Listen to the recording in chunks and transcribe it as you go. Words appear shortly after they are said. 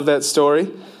that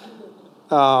story.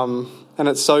 And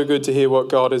it's so good to hear what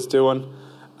God is doing.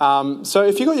 So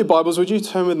if you got your Bibles, would you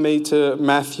turn with me to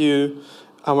Matthew?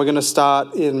 We're going to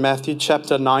start in Matthew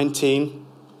chapter 19.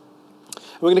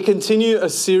 We're going to continue a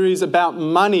series about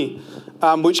money,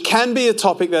 which can be a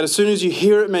topic that as soon as you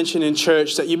hear it mentioned in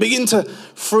church, that you begin to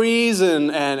freeze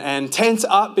and tense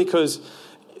up because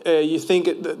you think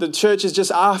the church is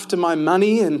just after my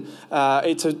money, and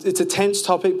it's a tense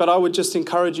topic. But I would just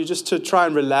encourage you just to try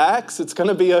and relax. It's going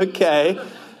to be okay.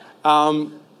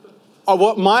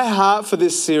 What my heart for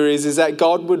this series is that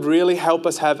God would really help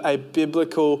us have a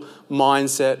biblical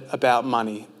mindset about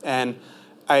money and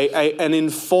an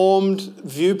informed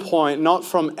viewpoint, not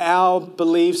from our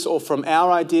beliefs or from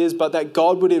our ideas, but that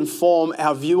God would inform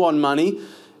our view on money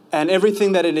and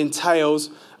everything that it entails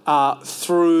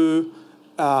through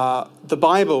the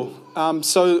Bible.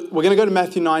 So we're going to go to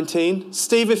Matthew 19.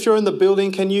 Steve, if you're in the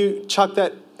building, can you chuck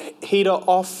that heater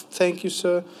off? Thank you,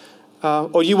 sir.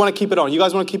 Or you want to keep it on? You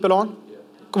guys want to keep it on? Yeah.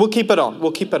 We'll keep it on.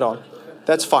 We'll keep it on.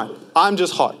 That's fine. I'm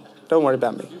just hot. Don't worry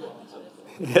about me.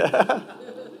 Yeah.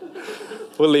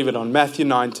 We'll leave it on. Matthew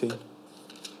 19.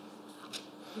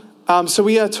 So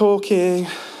we are talking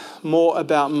more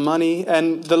about money.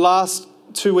 And the last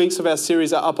 2 weeks of our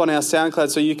series are up on our SoundCloud,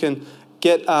 so you can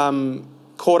get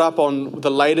caught up on the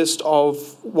latest of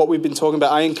what we've been talking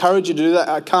about. I encourage you to do that.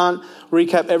 I can't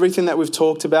recap everything that we've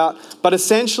talked about. But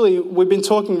essentially, we've been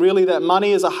talking really that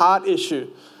money is a heart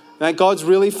issue. That God's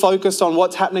really focused on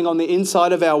what's happening on the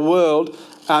inside of our world,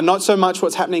 not so much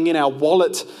what's happening in our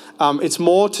wallet. It's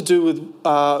more to do with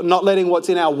not letting what's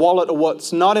in our wallet or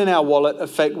what's not in our wallet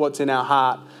affect what's in our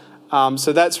heart.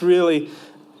 So that's really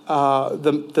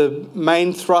the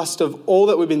main thrust of all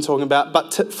that we've been talking about.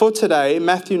 But for today,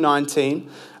 Matthew 19,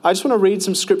 I just want to read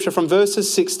some scripture from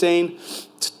verses 16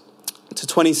 to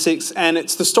 26, and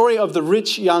it's the story of the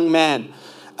rich young man.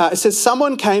 It says,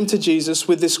 someone came to Jesus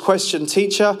with this question,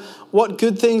 "Teacher, what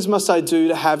good things must I do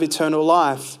to have eternal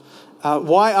life?"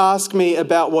 "Why ask me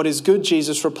about what is good?"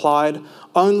 Jesus replied.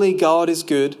 "Only God is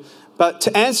good. But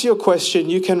to answer your question,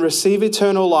 you can receive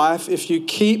eternal life if you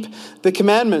keep the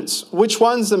commandments." "Which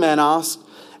ones?" the man asked.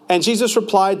 And Jesus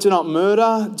replied, "Do not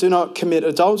murder, do not commit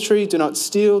adultery, do not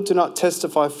steal, do not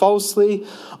testify falsely,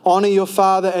 honor your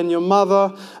father and your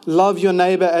mother, love your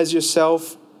neighbor as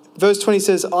yourself." Verse 20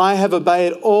 says, "I have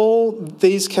obeyed all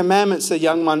these commandments," the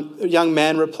young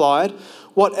man replied.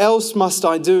 "What else must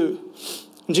I do?"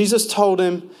 And Jesus told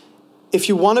him, "If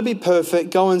you want to be perfect,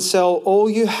 go and sell all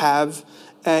you have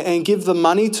and give the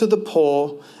money to the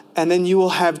poor, and then you will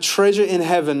have treasure in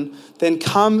heaven. Then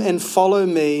come and follow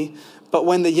me." But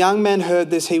when the young man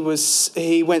heard this,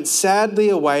 he went sadly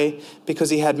away because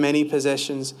he had many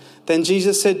possessions. Then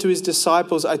Jesus said to his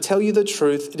disciples, "I tell you the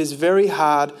truth, it is very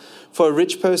hard for a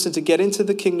rich person to get into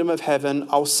the kingdom of heaven.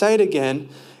 I'll say it again.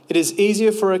 It is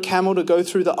easier for a camel to go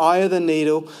through the eye of the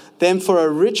needle than for a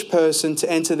rich person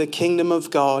to enter the kingdom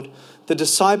of God." The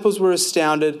disciples were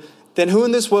astounded. "Then who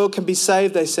in this world can be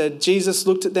saved?" they said. Jesus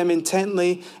looked at them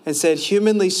intently and said,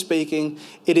 "Humanly speaking,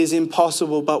 it is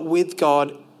impossible, but with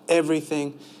God,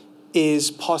 everything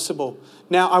is possible."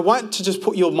 Now, I want to just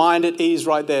put your mind at ease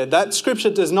right there. That scripture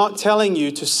does not telling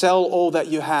you to sell all that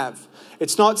you have.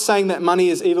 It's not saying that money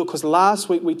is evil, because last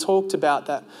week we talked about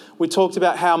that. We talked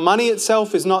about how money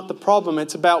itself is not the problem.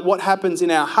 It's about what happens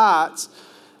in our hearts.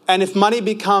 And if money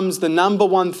becomes the number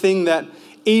one thing that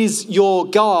is your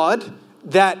God,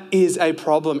 that is a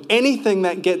problem. Anything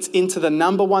that gets into the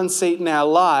number one seat in our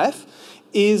life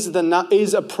is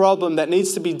a problem that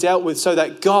needs to be dealt with, so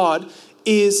that God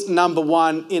is number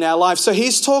one in our life. So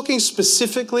he's talking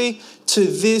specifically to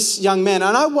this young man,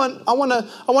 and I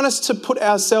want us to put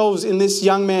ourselves in this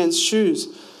young man's shoes.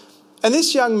 And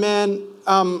this young man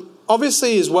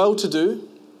obviously is well-to-do,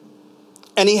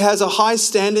 and he has a high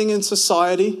standing in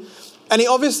society, and he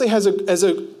obviously has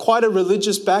quite a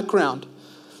religious background.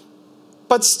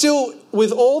 But still,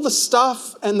 with all the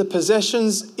stuff and the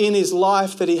possessions in his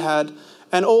life that he had,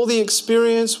 and all the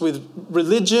experience with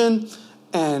religion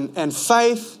and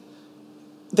faith,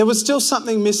 there was still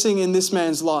something missing in this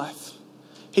man's life.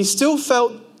 He still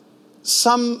felt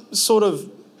some sort of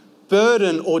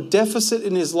burden or deficit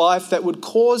in his life that would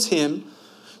cause him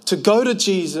to go to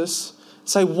Jesus,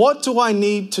 say, "What do I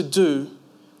need to do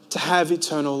to have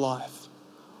eternal life?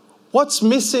 What's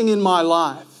missing in my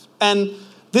life?" And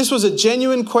this was a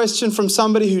genuine question from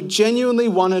somebody who genuinely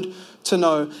wanted to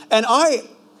know. And I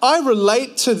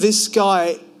relate to this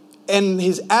guy and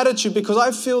his attitude, because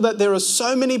I feel that there are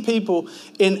so many people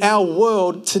in our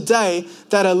world today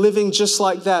that are living just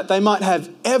like that. They might have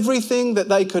everything that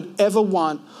they could ever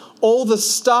want, all the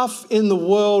stuff in the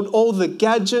world, all the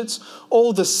gadgets,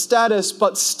 all the status,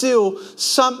 but still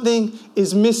something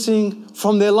is missing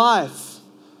from their life.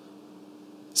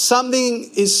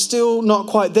 Something is still not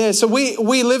quite there. So we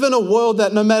live in a world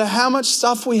that no matter how much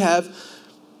stuff we have,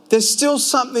 there's still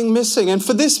something missing. And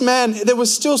for this man, there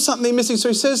was still something missing. So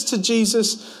he says to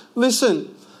Jesus,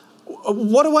 listen,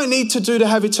 what do I need to do to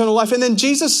have eternal life? And then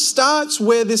Jesus starts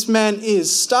where this man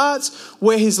is, starts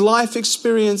where his life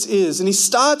experience is. And he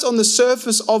starts on the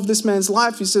surface of this man's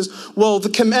life. He says, well, the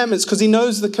commandments, because he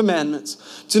knows the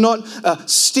commandments. Do not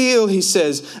steal, he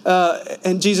says.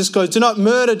 And Jesus goes, do not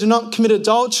murder, do not commit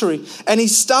adultery. And he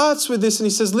starts with this and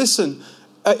he says, listen,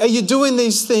 are you doing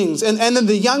these things? And then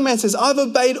the young man says, I've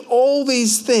obeyed all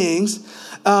these things.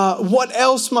 What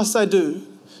else must I do?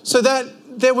 So that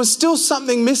there was still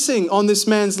something missing on this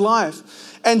man's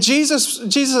life. And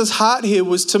Jesus' heart here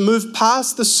was to move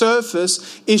past the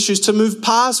surface issues, to move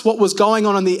past what was going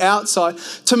on the outside,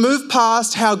 to move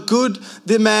past how good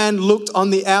the man looked on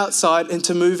the outside and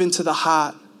to move into the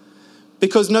heart.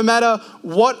 Because no matter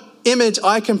what image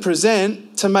I can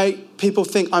present to make people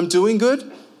think I'm doing good,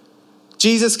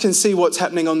 Jesus can see what's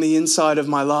happening on the inside of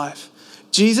my life.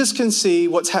 Jesus can see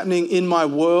what's happening in my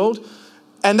world.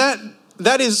 And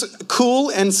that is cool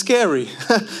and scary.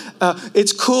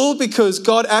 It's cool because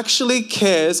God actually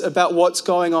cares about what's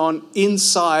going on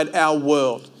inside our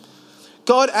world.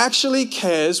 God actually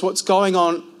cares what's going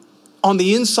on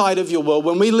the inside of your world.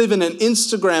 When we live in an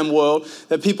Instagram world,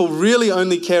 that people really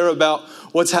only care about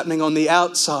what's happening on the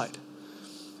outside.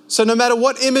 So no matter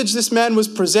what image this man was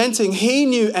presenting, he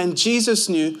knew and Jesus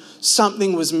knew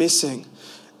something was missing.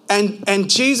 And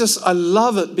Jesus, I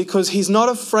love it because he's not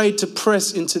afraid to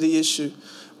press into the issue.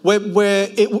 Where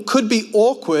it could be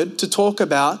awkward to talk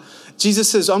about, Jesus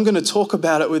says, I'm going to talk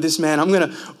about it with this man. I'm going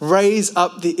to raise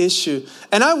up the issue.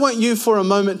 And I want you for a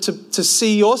moment to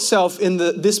see yourself in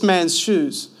this man's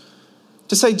shoes.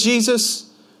 To say, Jesus,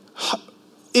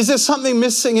 is there something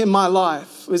missing in my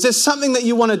life? Is there something that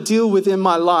you want to deal with in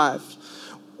my life?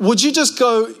 Would you just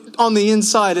go on the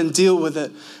inside and deal with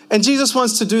it? And Jesus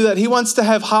wants to do that. He wants to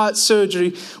have heart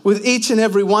surgery with each and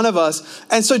every one of us.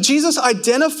 And so Jesus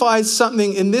identifies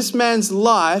something in this man's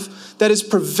life that is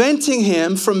preventing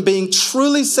him from being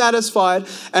truly satisfied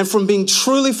and from being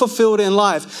truly fulfilled in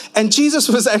life. And Jesus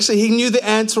he knew the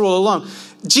answer all along.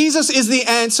 Jesus is the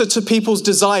answer to people's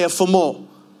desire for more.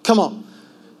 Come on.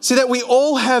 See that we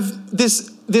all have this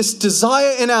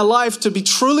desire in our life to be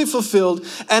truly fulfilled,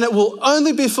 and it will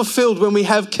only be fulfilled when we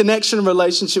have connection and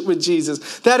relationship with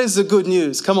Jesus. That is the good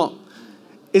news. Come on.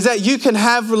 Is that you can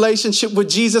have relationship with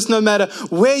Jesus no matter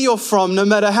where you're from, no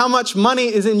matter how much money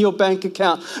is in your bank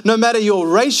account, no matter your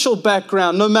racial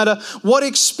background, no matter what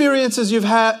experiences you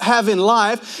have in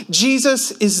life,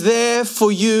 Jesus is there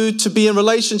for you to be in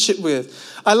relationship with.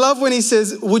 I love when he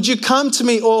says, would you come to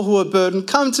me all who are burdened,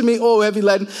 come to me all heavy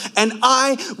laden, and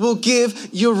I will give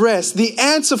you rest. The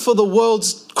answer for the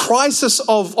world's crisis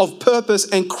of purpose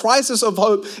and crisis of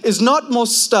hope is not more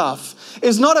stuff.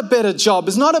 It's not a better job.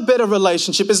 It's not a better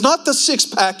relationship. It's not the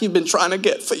six-pack you've been trying to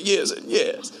get for years and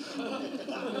years.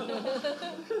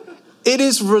 It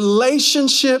is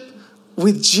relationship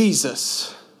with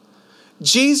Jesus.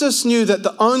 Jesus knew that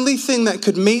the only thing that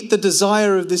could meet the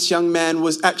desire of this young man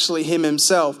was actually him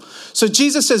himself. So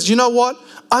Jesus says, you know what?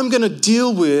 I'm going to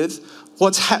deal with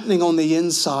what's happening on the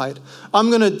inside. I'm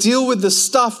going to deal with the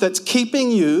stuff that's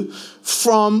keeping you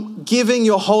from giving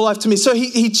your whole life to me. So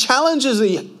he challenges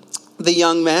the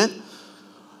young man,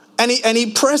 and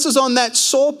he presses on that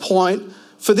sore point.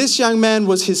 For this young man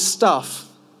was his stuff.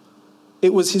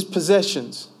 It was his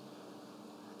possessions.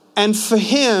 And for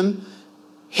him,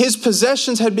 his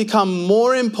possessions had become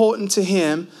more important to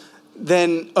him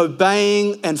than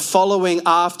obeying and following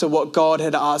after what God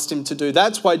had asked him to do.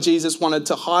 That's why Jesus wanted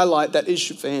to highlight that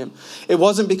issue for him. It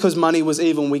wasn't because money was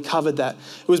evil, and we covered that.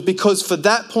 It was because for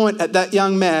that point at that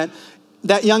young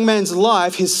man's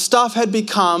life, his stuff had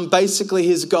become basically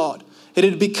his God. It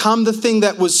had become the thing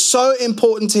that was so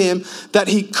important to him that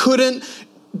he couldn't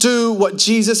do what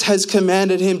Jesus has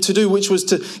commanded him to do, which was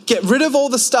to get rid of all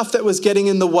the stuff that was getting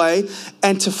in the way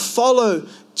and to follow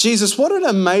Jesus. What an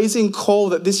amazing call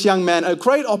that this young man, a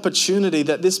great opportunity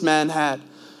that this man had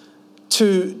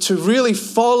to really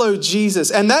follow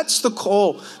Jesus. And that's the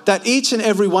call that each and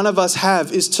every one of us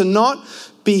have, is to not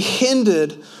be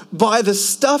hindered by the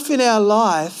stuff in our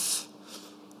life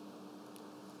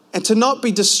and to not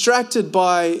be distracted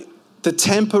by the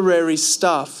temporary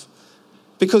stuff.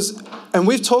 Because, and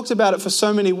we've talked about it for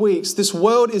so many weeks, this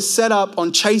world is set up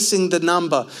on chasing the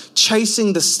number,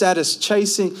 chasing the status,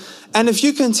 and if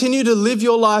you continue to live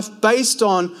your life based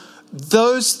on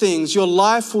those things, your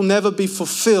life will never be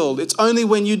fulfilled. It's only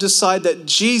when you decide that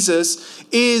Jesus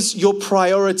is your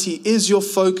priority, is your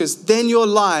focus, then your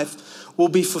life will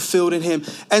be fulfilled in him.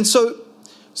 And so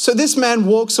this man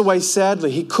walks away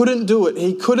sadly. He couldn't do it.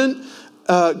 He couldn't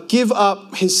give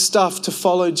up his stuff to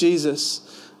follow Jesus.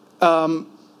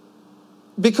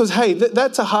 Because, hey,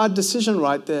 that's a hard decision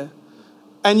right there.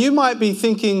 And you might be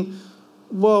thinking,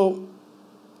 well,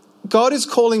 God is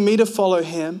calling me to follow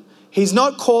him. He's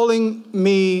not calling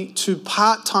me to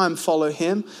part-time follow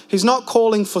him. He's not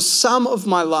calling for some of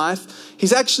my life.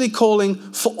 He's actually calling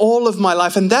for all of my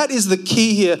life. And that is the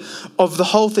key here of the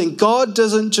whole thing. God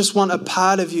doesn't just want a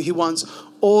part of you. He wants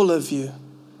all of you.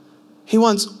 He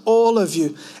wants all of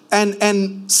you.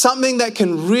 And something that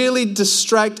can really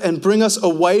distract and bring us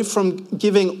away from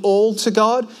giving all to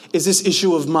God is this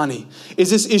issue of money, is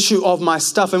this issue of my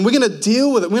stuff. And we're going to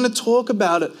deal with it. We're going to talk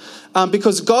about it.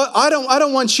 Because God, I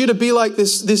don't want you to be like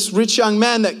this rich young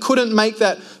man that couldn't make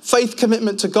that faith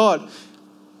commitment to God.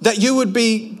 That you would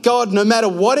be, God, no matter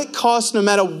what it costs, no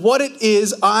matter what it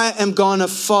is, I am going to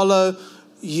follow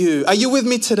you. Are you with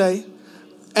me today?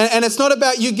 And it's not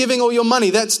about you giving all your money.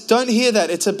 Don't hear that.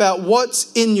 It's about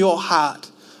what's in your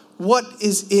heart. What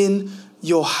is in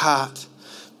your heart?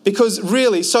 Because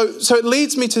really, so it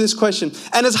leads me to this question.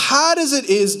 And as hard as it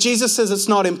is, Jesus says it's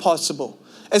not impossible.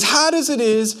 As hard as it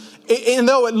is, and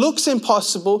though it looks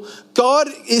impossible, God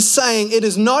is saying it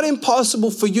is not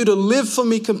impossible for you to live for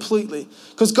me completely.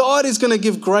 Because God is going to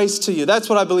give grace to you. That's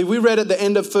what I believe. We read at the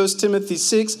end of 1 Timothy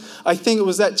 6. I think it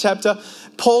was that chapter.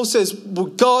 Paul says, will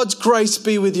God's grace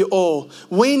be with you all.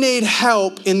 We need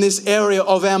help in this area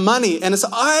of our money. And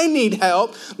I need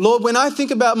help. Lord, when I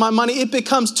think about my money, it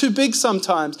becomes too big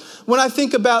sometimes. When I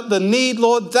think about the need,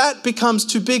 Lord, that becomes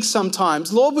too big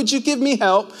sometimes. Lord, would you give me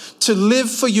help to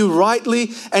live for you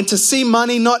rightly and to see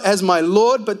money not as my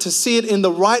Lord, but to see it in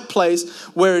the right place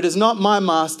where it is not my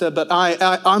master, but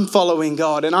I'm following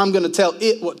God and I'm going to tell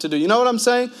it what to do. You know what I'm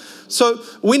saying? So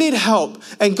we need help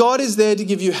and God is there to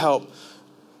give you help.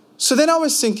 So then I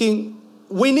was thinking,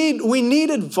 we need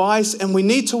advice and we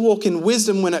need to walk in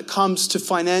wisdom when it comes to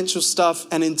financial stuff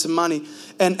and into money.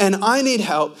 And I need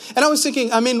help. And I was thinking,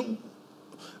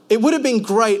 it would have been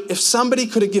great if somebody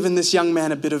could have given this young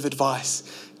man a bit of advice.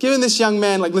 Given this young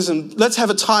man, like, listen, let's have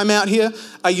a time out here.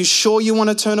 Are you sure you want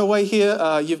to turn away here?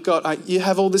 You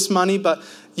have all this money, but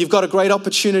you've got a great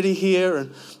opportunity here.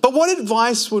 But what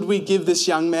advice would we give this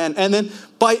young man? And then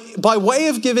by way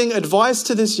of giving advice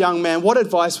to this young man, what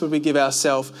advice would we give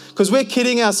ourselves? Because we're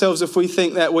kidding ourselves if we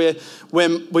think that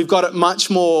we've got it much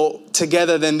more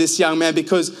together than this young man,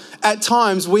 because at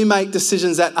times we make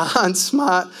decisions that aren't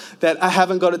smart, that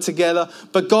haven't got it together.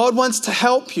 But God wants to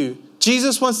help you.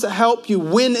 Jesus wants to help you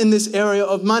win in this area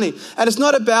of money. And it's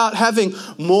not about having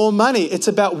more money. It's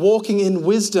about walking in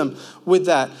wisdom with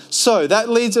that. So that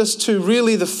leads us to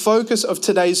really the focus of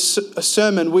today's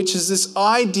sermon, which is this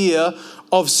idea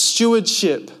of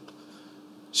stewardship.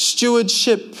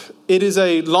 Stewardship. It is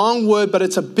a long word, but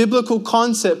it's a biblical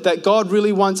concept that God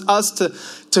really wants us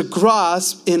to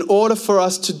grasp in order for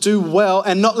us to do well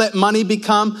and not let money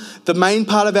become the main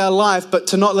part of our life, but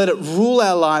to not let it rule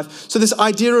our life. So this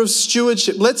idea of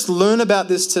stewardship, let's learn about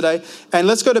this today. And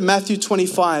let's go to Matthew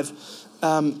 25.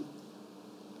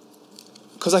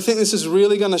 Because I think this is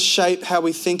really going to shape how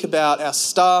we think about our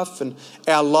stuff and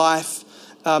our life.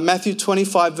 Matthew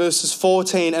 25 verses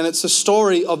 14, and it's a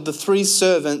story of the three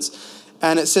servants.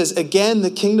 And it says, again,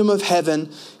 the kingdom of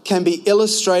heaven can be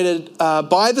illustrated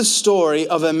by the story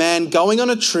of a man going on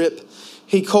a trip.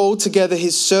 He called together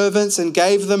his servants and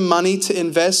gave them money to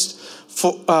invest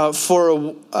for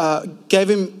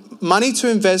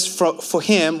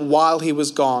him while he was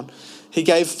gone. He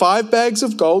gave 5 bags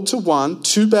of gold to one,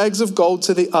 2 bags of gold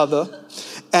to the other,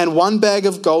 and 1 bag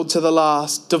of gold to the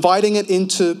last, dividing it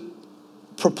into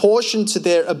proportion to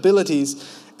their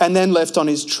abilities, and then left on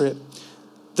his trip.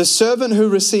 The servant who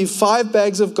received 5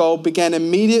 bags of gold began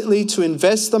immediately to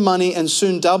invest the money and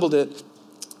soon doubled it.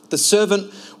 The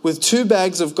servant with 2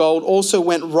 bags of gold also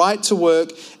went right to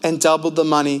work and doubled the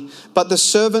money. But the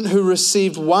servant who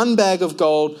received 1 bag of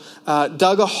gold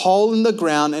dug a hole in the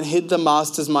ground and hid the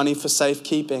master's money for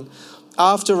safekeeping.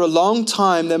 After a long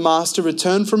time, their master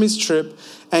returned from his trip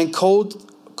and called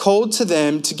to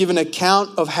them to give an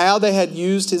account of how they had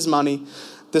used his money.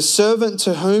 The servant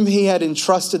to whom he had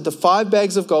entrusted the 5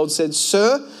 bags of gold said,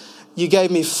 "Sir, you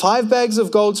gave me 5 bags of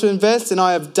gold to invest, and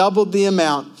I have doubled the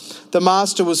amount." The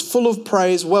master was full of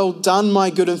praise. "Well done, my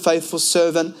good and faithful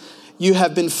servant. You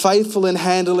have been faithful in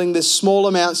handling this small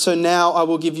amount, so now I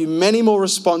will give you many more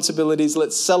responsibilities.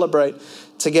 Let's celebrate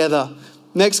together."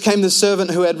 Next came the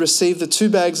servant who had received the 2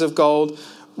 bags of gold.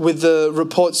 with the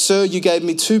report, "Sir, you gave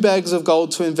me 2 bags of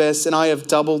gold to invest, and I have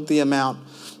doubled the amount."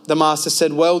 The master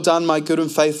said, "Well done, my good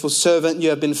and faithful servant. You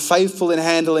have been faithful in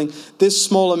handling this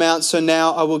small amount, so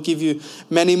now I will give you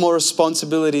many more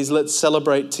responsibilities. Let's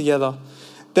celebrate together."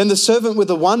 Then the servant with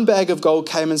the 1 bag of gold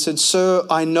came and said, "Sir,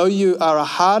 I know you are a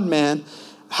hard man,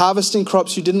 harvesting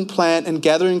crops you didn't plant and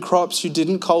gathering crops you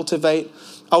didn't cultivate.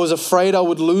 I was afraid I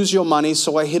would lose your money,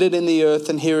 so I hid it in the earth,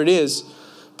 and here it is."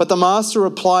 But the master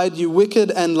replied, "You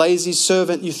wicked and lazy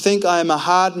servant, you think I am a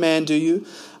hard man, do you?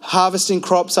 Harvesting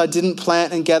crops I didn't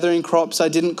plant and gathering crops I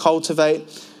didn't cultivate.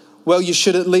 Well, you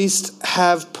should at least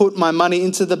have put my money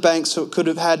into the bank so it could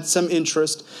have had some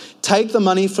interest. Take the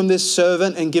money from this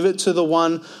servant and give it to the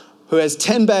one who has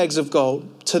 10 bags of gold.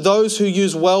 To those who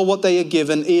use well what they are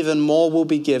given, even more will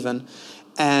be given,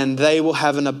 and they will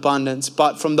have an abundance.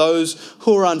 But from those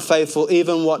who are unfaithful,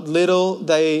 even what little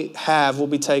they have will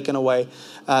be taken away.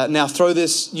 Now throw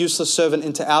this useless servant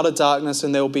into outer darkness,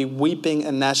 and there will be weeping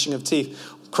and gnashing of teeth."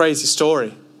 Crazy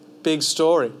story, big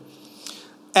story.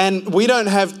 And we don't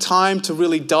have time to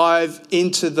really dive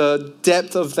into the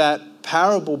depth of that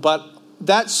parable, but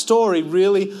that story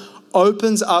really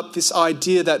opens up this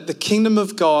idea that the kingdom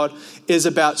of God is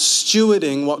about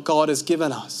stewarding what God has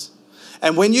given us.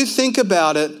 And when you think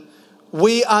about it,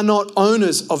 we are not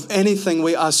owners of anything.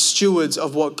 We are stewards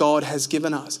of what God has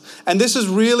given us. And this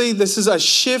is a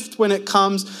shift when it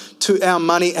comes to our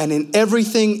money and in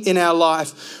everything in our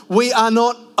life. We are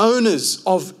not owners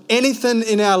of anything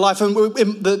in our life. And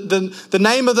the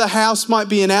name of the house might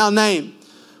be in our name.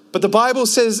 But the Bible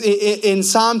says in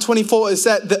Psalm 24 is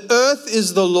that the earth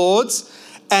is the Lord's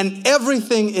and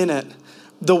everything in it.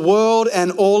 The world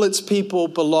and all its people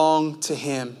belong to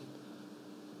Him.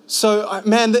 So,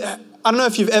 man, I don't know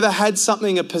if you've ever had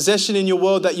something, a possession in your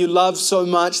world that you love so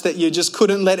much that you just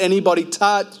couldn't let anybody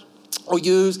touch or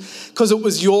use because it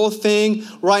was your thing.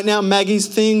 Right now, Maggie's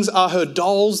things are her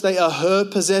dolls. They are her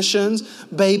possessions.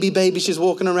 Baby, she's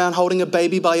walking around holding a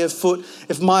baby by her foot.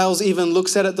 If Miles even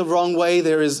looks at it the wrong way,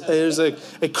 there's a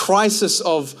crisis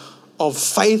of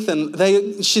faith,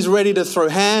 and she's ready to throw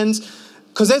hands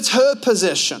because that's her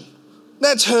possession.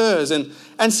 That's hers.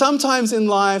 And sometimes in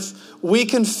life, we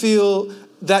can feel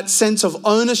that sense of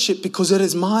ownership because it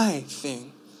is my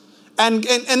thing. And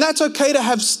that's okay to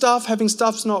have stuff. Having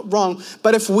stuff's not wrong.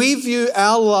 But if we view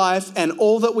our life and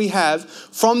all that we have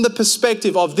from the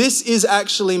perspective of this is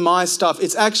actually my stuff,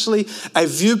 it's actually a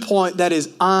viewpoint that is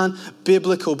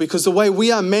unbiblical, because the way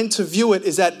we are meant to view it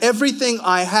is that everything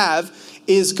I have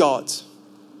is God's.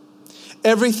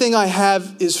 Everything I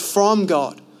have is from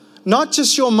God. Not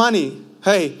just your money.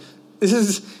 Hey, this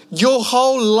is your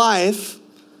whole life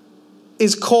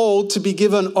is called to be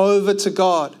given over to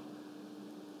God.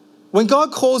 When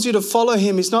God calls you to follow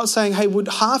Him, He's not saying, "Hey, would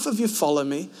half of you follow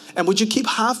me? And would you keep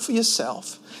half for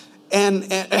yourself? And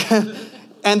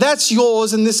that's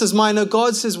yours and this is mine." No,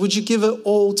 God says, "Would you give it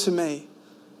all to me?"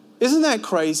 Isn't that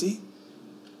crazy?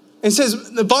 It says,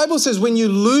 the Bible says, when you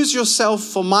lose yourself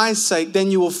for my sake,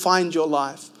 then you will find your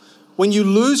life. When you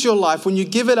lose your life, when you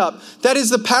give it up, that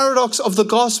is the paradox of the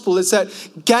gospel. It's that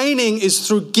gaining is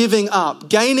through giving up.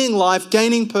 Gaining life,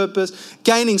 gaining purpose,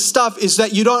 gaining stuff is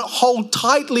that you don't hold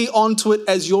tightly onto it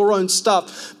as your own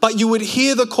stuff, but you would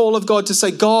hear the call of God to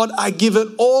say, "God, I give it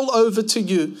all over to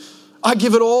you. I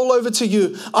give it all over to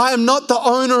you. I am not the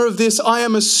owner of this. I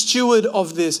am a steward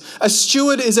of this." A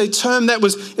steward is a term that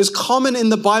is common in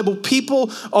the Bible.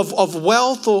 People of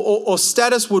wealth or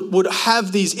status would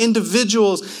have these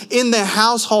individuals in their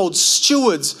household,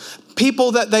 stewards,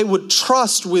 people that they would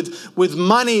trust with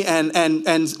money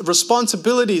and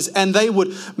responsibilities, and they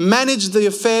would manage the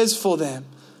affairs for them.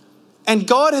 And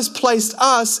God has placed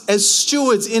us as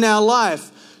stewards in our life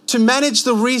to manage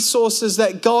the resources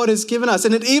that God has given us.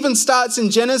 And it even starts in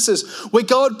Genesis, where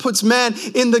God puts man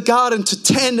in the garden to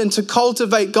tend and to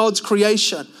cultivate God's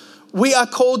creation. We are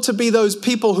called to be those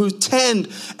people who tend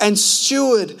and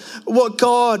steward what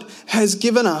God has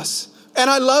given us. And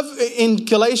I love in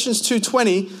Galatians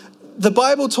 2:20, the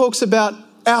Bible talks about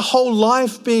our whole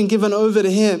life being given over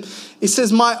to Him. It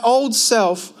says, "My old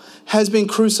self has been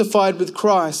crucified with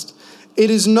Christ. It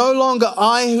is no longer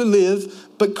I who live,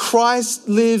 but Christ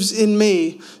lives in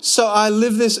me. So I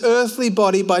live this earthly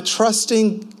body by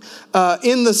trusting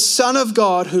in the Son of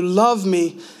God who loved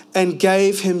me and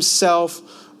gave Himself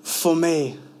for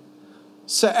me."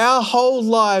 So our whole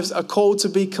lives are called to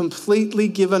be completely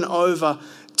given over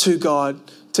to God,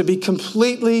 to be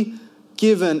completely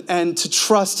given and to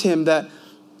trust Him that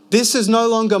this is no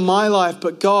longer my life,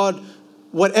 but God,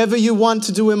 whatever you want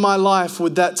to do in my life,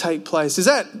 would that take place? Is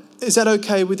that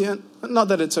okay with you? Not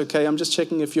that it's okay. I'm just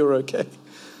checking if you're okay.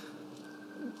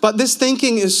 But this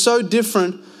thinking is so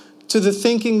different to the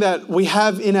thinking that we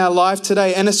have in our life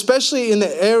today, and especially in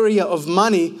the area of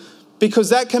money, because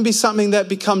that can be something that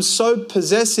becomes so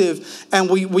possessive and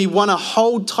we want to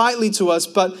hold tightly to us.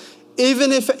 But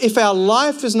even if our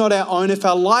life is not our own, if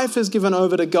our life is given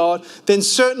over to God, then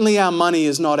certainly our money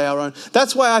is not our own.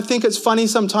 That's why I think it's funny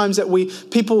sometimes that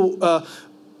people,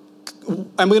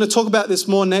 and we're going to talk about this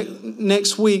more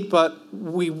next week, but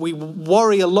we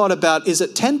worry a lot about, is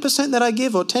it 10% that I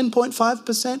give or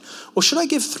 10.5%? Or should I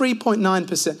give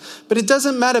 3.9%? But it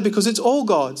doesn't matter because it's all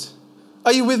God's.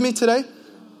 Are you with me today?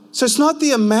 So it's not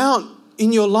the amount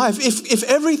in your life. If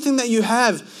everything that you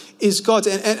have is God's,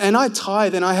 and I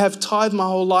tithe, and I have tithed my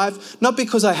whole life, not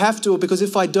because I have to or because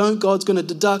if I don't, God's going to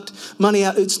deduct money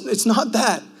out. It's not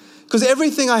that. Because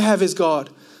everything I have is God's.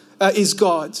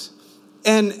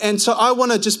 And so I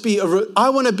want to just be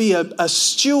a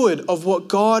steward of what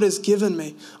God has given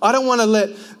me. I don't want to let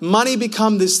money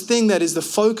become this thing that is the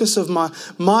focus of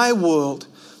my world.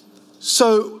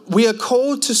 So we are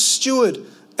called to steward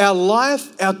our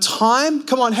life, our time.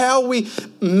 Come on, how are we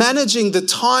managing the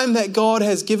time that God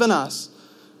has given us?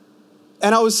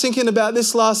 And I was thinking about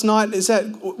this last night, is that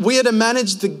we are to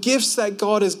manage the gifts that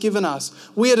God has given us.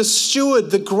 We are to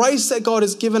steward the grace that God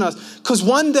has given us. Because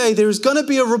one day there is going to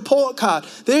be a report card.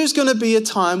 There is going to be a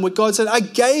time where God said, I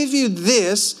gave you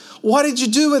this. What did you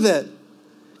do with it?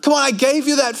 Come on, I gave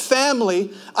you that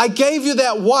family. I gave you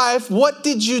that wife. What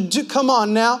did you do? Come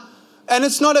on now. And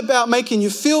it's not about making you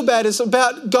feel bad. It's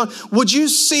about God. Would you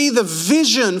see the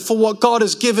vision for what God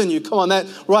has given you? Come on, that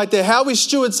right there. How we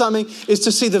steward something is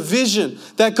to see the vision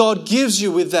that God gives you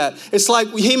with that. It's like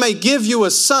He may give you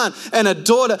a son and a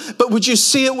daughter, but would you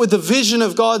see it with the vision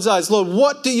of God's eyes? Lord,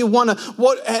 what do you want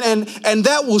to, and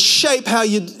that will shape how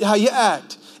you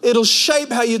act. It'll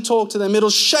shape how you talk to them. It'll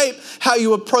shape how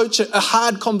you approach a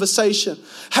hard conversation.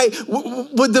 Hey,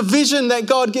 would the vision that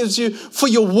God gives you for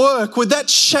your work, would that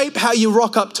shape how you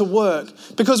rock up to work?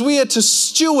 Because we are to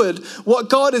steward what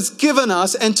God has given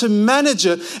us and to manage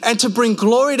it and to bring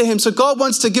glory to Him. So God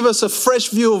wants to give us a fresh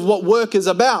view of what work is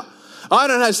about. I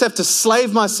don't just have to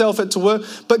slave myself into work,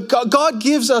 but God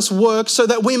gives us work so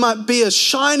that we might be a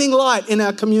shining light in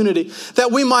our community,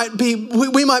 that we might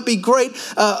be great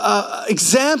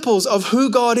examples of who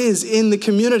God is in the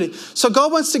community. So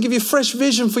God wants to give you fresh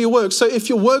vision for your work. So if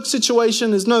your work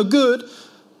situation is no good,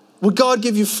 would God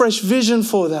give you fresh vision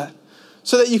for that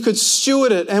so that you could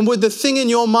steward it? And would the thing in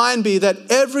your mind be that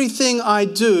everything I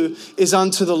do is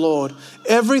unto the Lord?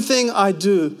 Everything I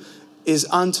do is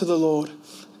unto the Lord.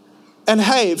 And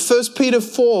hey, 1 Peter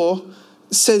 4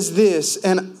 says this,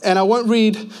 and I won't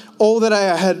read all that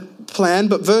I had planned,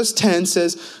 but verse 10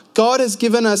 says, God has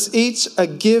given us each a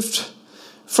gift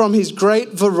from His great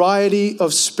variety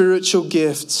of spiritual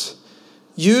gifts.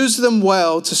 Use them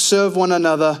well to serve one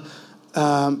another.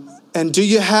 And do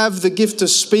you have the gift of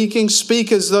speaking?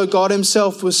 Speak as though God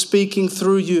Himself was speaking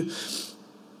through you.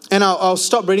 And I'll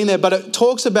stop reading there, but it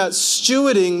talks about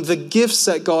stewarding the gifts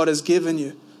that God has given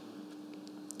you.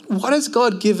 What has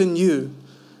God given you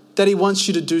that He wants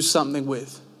you to do something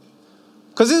with?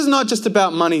 Because this is not just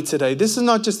about money today. This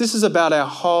is about our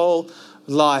whole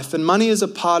life. And money is a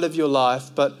part of your life.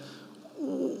 But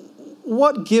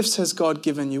what gifts has God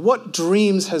given you? What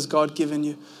dreams has God given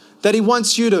you that He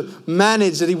wants you to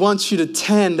manage, that He wants you to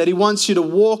tend, that He wants you to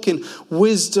walk in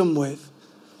wisdom with?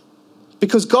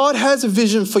 Because God has a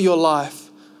vision for your life.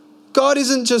 God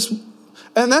isn't just...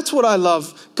 And that's what I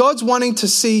love. God's wanting to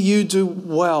see you do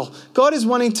well. God is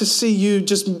wanting to see you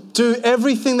just do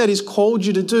everything that He's called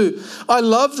you to do. I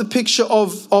love the picture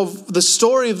of the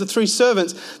story of the three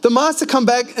servants. The master come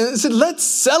back and said, let's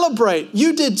celebrate.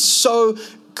 You did so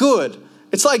good.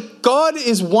 It's like God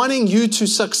is wanting you to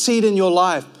succeed in your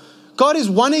life. God is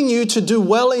wanting you to do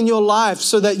well in your life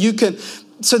so that you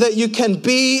can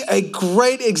be a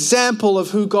great example of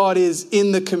who God is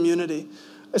in the community.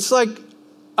 It's like,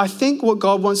 I think what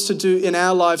God wants to do in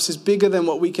our lives is bigger than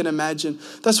what we can imagine.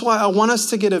 That's why I want us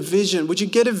to get a vision. Would you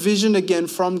get a vision again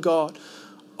from God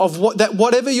of that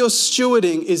whatever you're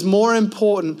stewarding is more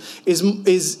important,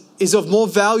 is of more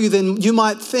value than you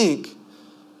might think.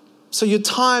 So your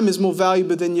time is more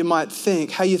valuable than you might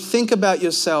think. How you think about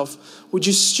yourself. Would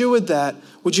you steward that?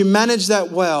 Would you manage that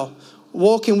well?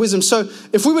 Walk in wisdom. So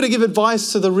if we were to give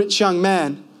advice to the rich young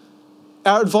man,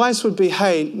 our advice would be,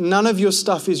 hey, none of your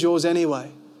stuff is yours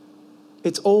anyway.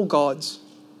 It's all God's.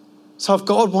 So if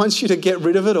God wants you to get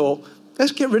rid of it all,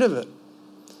 let's get rid of it.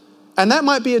 And that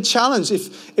might be a challenge.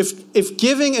 If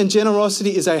giving and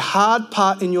generosity is a hard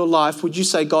part in your life, would you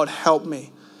say, God, help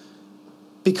me?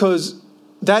 Because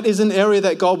that is an area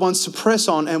that God wants to press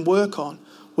on and work on.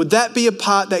 Would that be a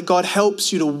part that God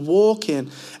helps you to walk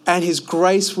in, and his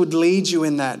grace would lead you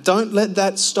in that? Don't let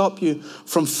that stop you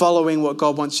from following what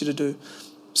God wants you to do.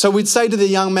 So we'd say to the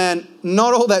young man,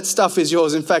 not all that stuff is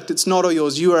yours. In fact, it's not all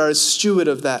yours. You are a steward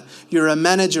of that. You're a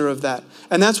manager of that.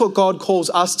 And that's what God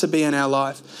calls us to be in our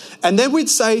life. And then we'd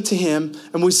say to him,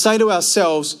 and we'd say to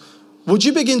ourselves, would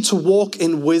you begin to walk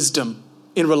in wisdom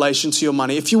in relation to your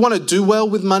money? If you want to do well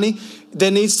with money, there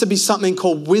needs to be something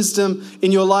called wisdom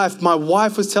in your life. My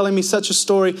wife was telling me such a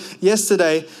story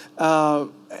yesterday, and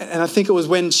I think it was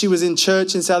when she was in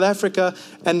church in South Africa,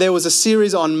 and there was a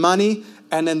series on money,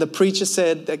 and then the preacher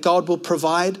said that God will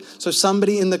provide. So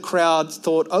somebody in the crowd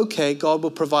thought, okay, God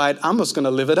will provide. I'm just going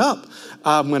to live it up.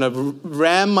 I'm going to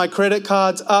ram my credit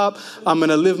cards up. I'm going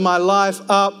to live my life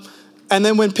up. And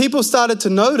then when people started to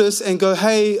notice and go,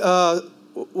 hey,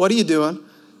 what are you doing?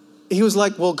 He was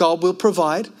like, well, God will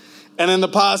provide. And then the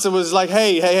pastor was like,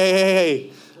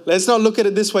 hey, let's not look at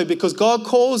it this way, because God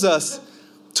calls us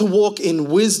to walk in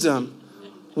wisdom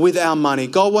with our money.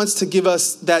 God wants to give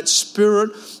us that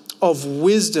spirit of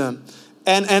wisdom.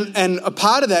 And a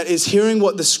part of that is hearing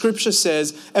what the scripture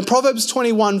says. And Proverbs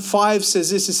 21:5 says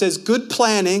this. It says, good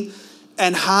planning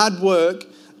and hard work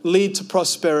lead to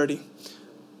prosperity,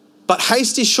 but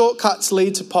hasty shortcuts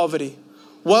lead to poverty.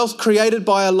 Wealth created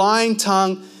by a lying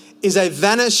tongue is a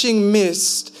vanishing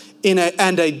mist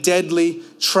and a deadly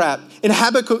trap. In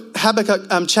Habakkuk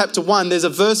chapter 1, there's a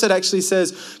verse that actually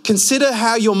says, consider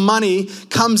how your money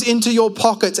comes into your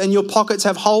pockets and your pockets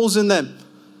have holes in them.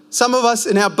 Some of us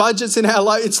in our budgets, in our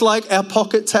life, it's like our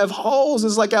pockets have holes.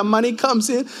 It's like our money comes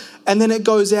in and then it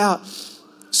goes out.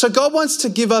 So God wants to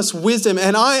give us wisdom.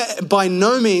 And I, by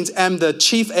no means, am the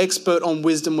chief expert on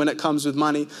wisdom when it comes with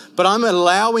money. But I'm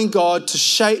allowing God to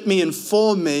shape me and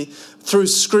form me through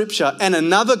scripture. And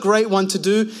another great one to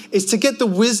do is to get the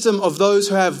wisdom of those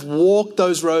who have walked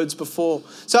those roads before.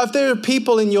 So if there are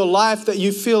people in your life that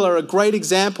you feel are a great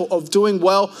example of doing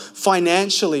well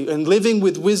financially and living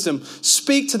with wisdom,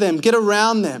 speak to them, get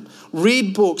around them,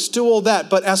 read books, do all that.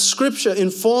 But our scripture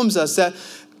informs us that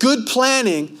good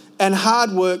planning and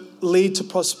hard work lead to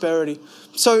prosperity.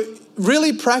 So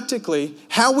really practically,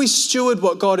 how we steward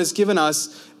what God has given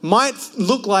us might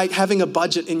look like having a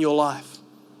budget in your life.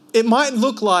 It might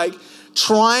look like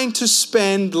trying to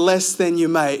spend less than you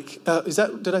make.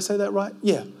 Did I say that right?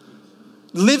 Yeah.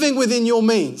 Living within your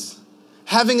means.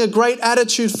 Having a great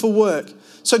attitude for work.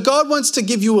 So God wants to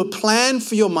give you a plan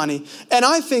for your money. And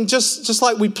I think just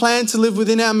like we plan to live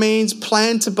within our means,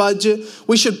 plan to budget,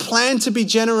 we should plan to be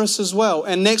generous as well.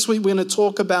 And next week we're going to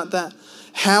talk about that,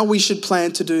 how we should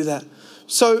plan to do that.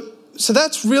 So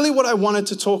that's really what I wanted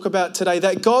to talk about today,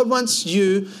 that God wants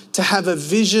you to have a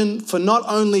vision for not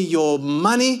only your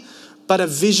money, but a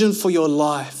vision for your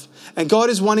life. And God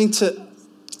is wanting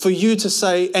for you to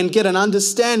say and get an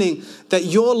understanding that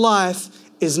your life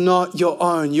is not your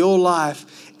own. Your life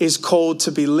is called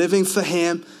to be living for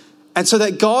him. And so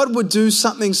that God would do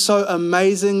something so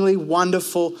amazingly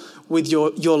wonderful with your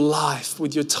life,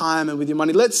 with your time and with your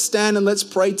money. Let's stand and let's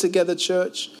pray together,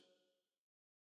 church.